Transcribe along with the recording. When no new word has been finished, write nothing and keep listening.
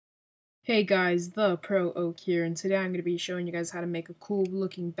Hey guys, the Pro Oak here, and today I'm going to be showing you guys how to make a cool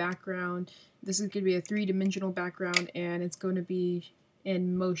looking background. This is going to be a three-dimensional background, and it's going to be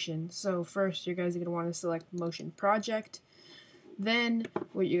in motion. So first, you guys are going to want to select Motion Project. Then,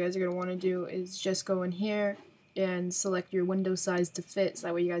 what you guys are going to want to do is just go in here and select your window size to fit, so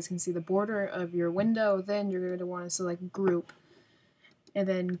that way you guys can see the border of your window. Then you're going to want to select Group, and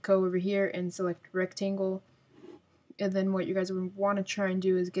then go over here and select Rectangle. And then what you guys would want to try and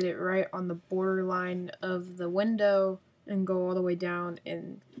do is get it right on the borderline of the window and go all the way down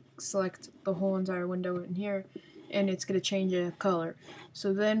and select the whole entire window in here, and it's going to change a color.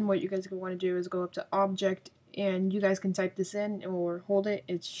 So then what you guys are going to want to do is go up to Object, and you guys can type this in or hold it.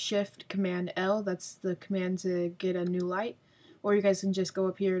 It's Shift Command L. That's the command to get a new light. Or you guys can just go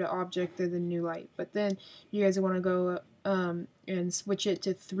up here to Object and then New Light. But then you guys want to go and switch it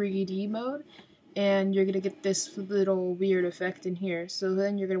to 3D mode, and you're going to get this little weird effect in here. So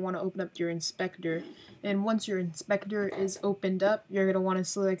then you're going to want to open up your inspector, and once your inspector is opened up, you're going to want to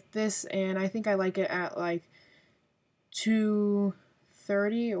select this, and I think I like it at like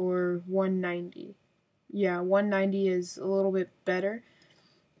 230 or 190. Yeah, 190 is a little bit better.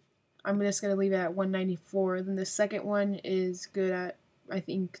 I'm just going to leave it at 194. Then the second one is good at, I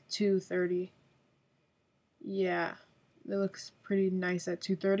think, 230. Yeah, it looks pretty nice at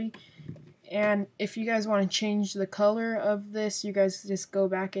 230. And if you guys want to change the color of this, you guys just go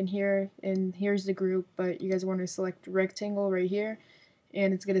back in here, and here's the group, but you guys want to select rectangle right here,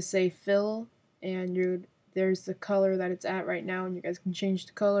 and it's going to say fill, and there's the color that it's at right now, and you guys can change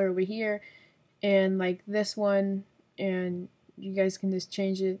the color over here, and like this one, and you guys can just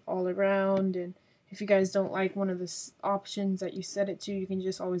change it all around. And if you guys don't like one of the options that you set it to, you can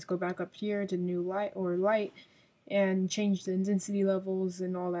just always go back up here to new light or light and change the intensity levels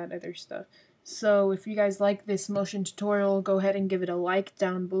and all that other stuff. So if you guys like this motion tutorial, go ahead and give it a like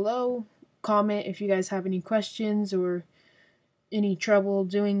down below. Comment if you guys have any questions or any trouble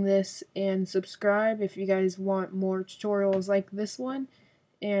doing this, and subscribe if you guys want more tutorials like this one.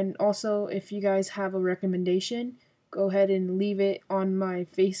 And also, if you guys have a recommendation, go ahead and leave it on my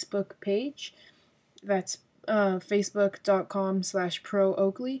Facebook page. That's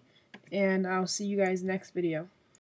facebook.com/prooakley, and I'll see you guys next video.